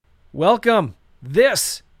Welcome.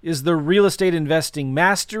 This is the Real Estate Investing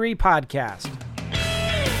Mastery Podcast.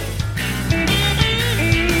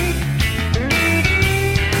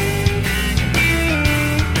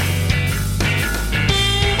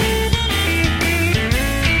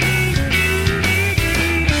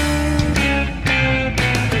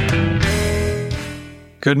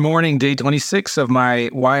 Good morning, day 26 of my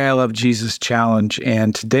Why I Love Jesus challenge.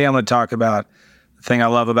 And today I'm going to talk about the thing I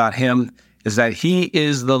love about him is that he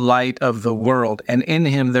is the light of the world, and in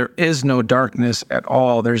him there is no darkness at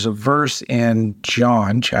all. There's a verse in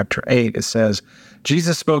John chapter 8. It says,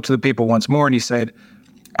 Jesus spoke to the people once more and he said,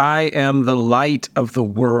 I am the light of the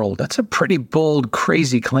world. That's a pretty bold,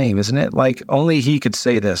 crazy claim, isn't it? Like only he could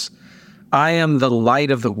say this. I am the light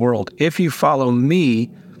of the world. If you follow me,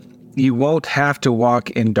 you won't have to walk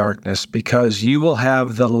in darkness because you will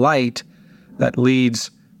have the light that leads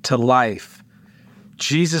to life.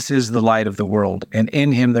 Jesus is the light of the world, and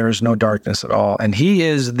in him there is no darkness at all. And he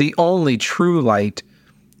is the only true light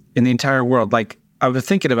in the entire world. Like, I was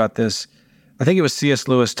thinking about this. I think it was C.S.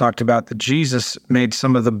 Lewis talked about that Jesus made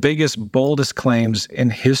some of the biggest, boldest claims in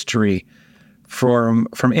history from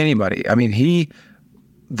anybody. I mean,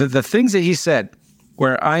 the things that he said,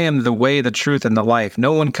 where I am the way, the truth, and the life.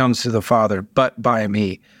 No one comes to the Father but by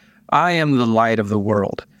me. I am the light of the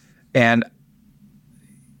world. And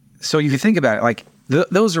so if you think about it, like,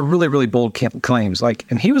 those are really, really bold claims. Like,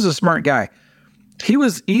 and he was a smart guy. He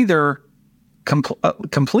was either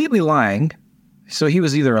completely lying, so he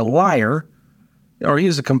was either a liar, or he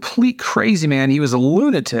was a complete crazy man. He was a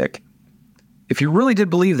lunatic, if you really did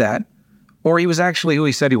believe that, or he was actually who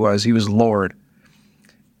he said he was. He was Lord.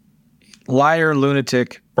 Liar,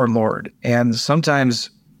 lunatic, or Lord. And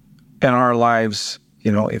sometimes in our lives,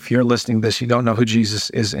 you know, if you're listening to this, you don't know who Jesus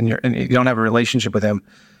is, and you don't have a relationship with him.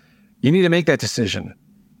 You need to make that decision.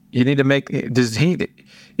 You need to make, if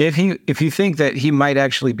you think that he might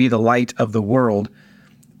actually be the light of the world,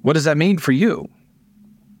 what does that mean for you?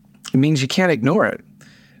 It means you can't ignore it.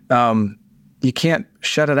 You can't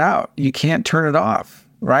shut it out. You can't turn it off,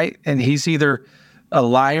 right? And he's either a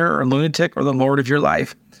liar or a lunatic or the Lord of your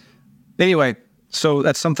life. Anyway, so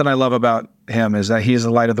that's something I love about him, is that he is the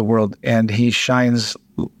light of the world and he shines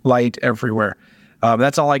light everywhere.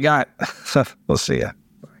 That's all I got. We'll see ya.